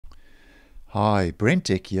Hi,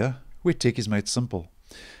 BrenTech here, where tech is made simple.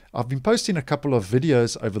 I've been posting a couple of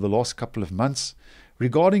videos over the last couple of months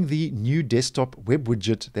regarding the new desktop web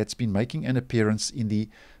widget that's been making an appearance in the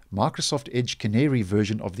Microsoft Edge Canary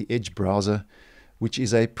version of the Edge browser, which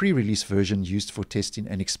is a pre-release version used for testing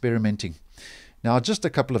and experimenting. Now, just a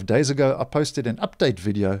couple of days ago, I posted an update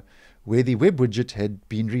video where the web widget had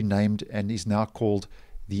been renamed and is now called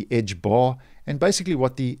the Edge bar. And basically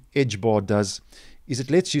what the Edge bar does is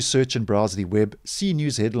it lets you search and browse the web, see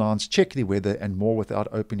news headlines, check the weather and more without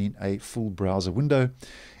opening a full browser window.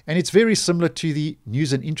 And it's very similar to the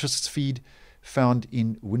news and interests feed found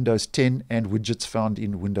in Windows 10 and widgets found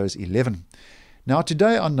in Windows 11. Now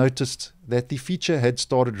today I noticed that the feature had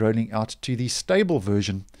started rolling out to the stable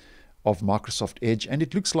version of Microsoft Edge, and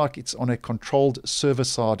it looks like it's on a controlled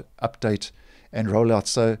server-side update and rollout.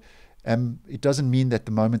 So it doesn't mean that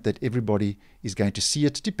the moment that everybody is going to see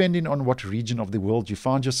it, depending on what region of the world you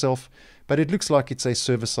find yourself, but it looks like it's a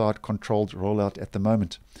server-side controlled rollout at the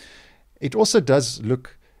moment. It also does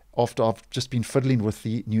look, after I've just been fiddling with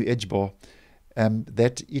the new Edge bar,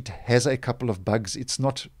 that it has a couple of bugs. It's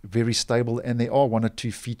not very stable, and there are one or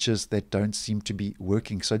two features that don't seem to be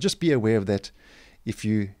working. So just be aware of that if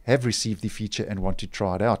you have received the feature and want to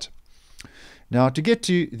try it out. Now, to get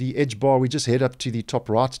to the Edge bar, we just head up to the top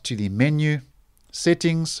right to the menu,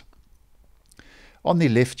 settings. On the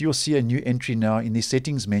left, you'll see a new entry now in the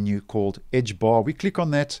settings menu called Edge bar. We click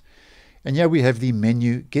on that, and here we have the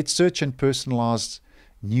menu, get search and personalized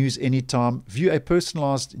news anytime, view a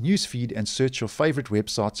personalized news feed and search your favorite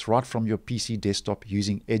websites right from your PC desktop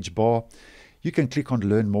using Edge bar. You can click on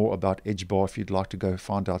learn more about Edge bar if you'd like to go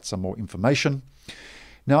find out some more information.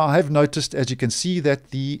 Now, I have noticed, as you can see,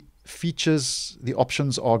 that the features, the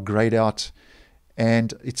options are grayed out,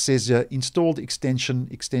 and it says installed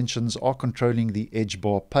extensions are controlling the Edge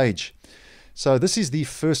bar page. So this is the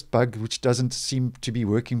first bug which doesn't seem to be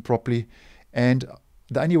working properly, and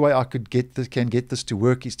the only way I can get this to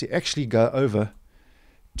work is to actually go over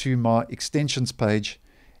to my extensions page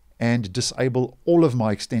and disable all of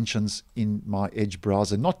my extensions in my Edge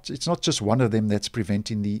browser. It's not just one of them that's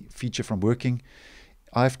preventing the feature from working.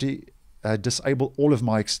 I have to disable all of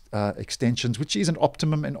my extensions, which isn't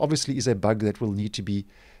optimum and obviously is a bug that will need to be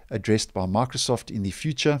addressed by Microsoft in the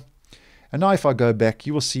future. And now if I go back,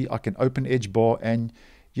 you will see I can open Edge bar, and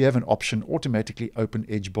you have an option automatically open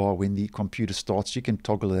Edge bar when the computer starts. You can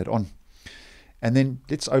toggle that on. And then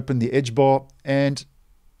let's open the Edge bar, and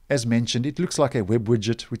as mentioned, it looks like a web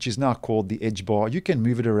widget, which is now called the Edge bar. You can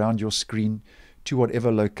move it around your screen to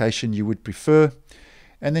whatever location you would prefer.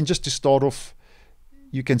 And then just to start off,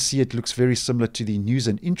 you can see it looks very similar to the news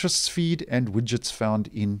and interests feed and widgets found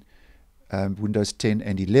in Windows 10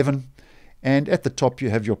 and 11. And at the top, you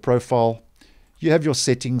have your profile. You have your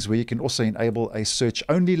settings where you can also enable a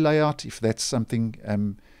search-only layout if that's something,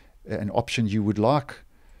 an option you would like.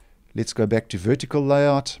 Let's go back to vertical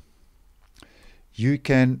layout. You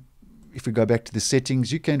can, if we go back to the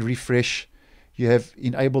settings, you can refresh. You have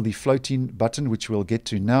enabled the floating button, which we'll get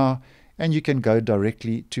to now, and you can go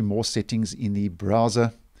directly to more settings in the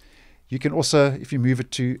browser. You can also, if you move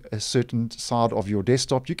it to a certain side of your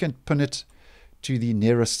desktop, you can pin it to the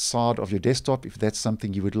nearest side of your desktop if that's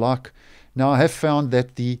something you would like. Now, I have found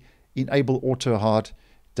that the enable auto hide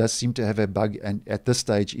does seem to have a bug, and at this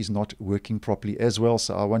stage is not working properly as well,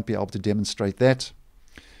 so I won't be able to demonstrate that.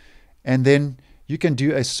 And then you can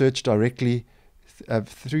do a search directly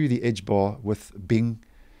through the Edge bar with Bing.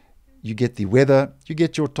 You get the weather, you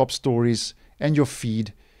get your top stories and your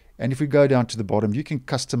feed. And if we go down to the bottom, you can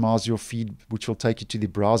customize your feed, which will take you to the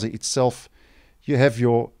browser itself. You have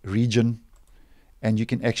your region, and you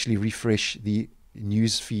can actually refresh the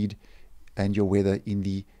news feed and your weather in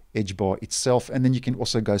the Edge bar itself. And then you can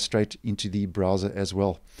also go straight into the browser as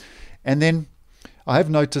well. And then I have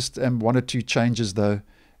noticed one or two changes, though,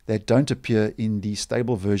 that don't appear in the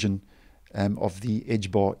stable version of the Edge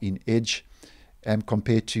bar in Edge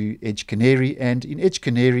compared to Edge Canary. And in Edge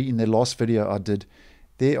Canary, in the last video I did,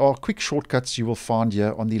 there are quick shortcuts you will find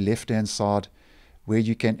here on the left-hand side where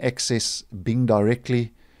you can access Bing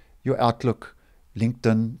directly, your Outlook,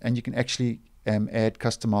 LinkedIn, and you can actually add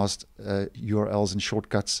customized URLs and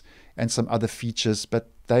shortcuts and some other features, but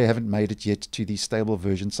they haven't made it yet to the stable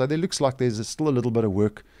version. So there looks like there's still a little bit of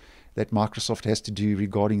work that Microsoft has to do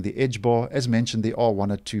regarding the Edge bar. As mentioned, there are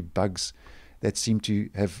one or two bugs that seem to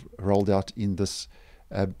have rolled out in this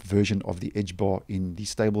version of the Edge bar in the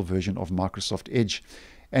stable version of Microsoft Edge.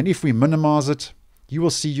 And if we minimize it, you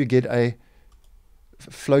will see you get a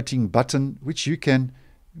floating button which you can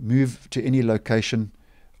move to any location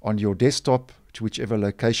on your desktop, to whichever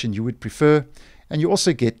location you would prefer. And you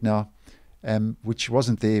also get now which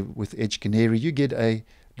wasn't there with Edge Canary. You get a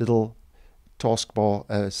little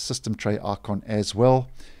taskbar system tray icon as well.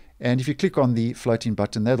 And if you click on the floating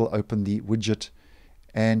button, that'll open the widget,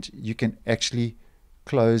 and you can actually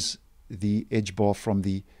close the edge bar from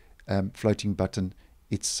the floating button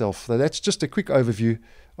itself. So that's just a quick overview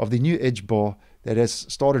of the new edge bar that has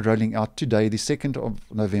started rolling out today, the 2nd of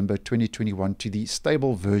November 2021, to the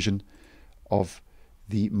stable version of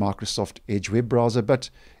the Microsoft Edge web browser. But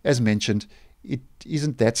as mentioned, it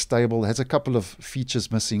isn't that stable, has a couple of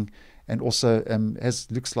features missing, and also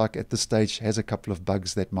looks like at this stage has a couple of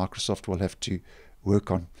bugs that Microsoft will have to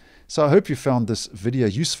work on. So I hope you found this video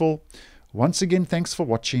useful. Once again, thanks for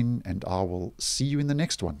watching, and I will see you in the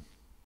next one.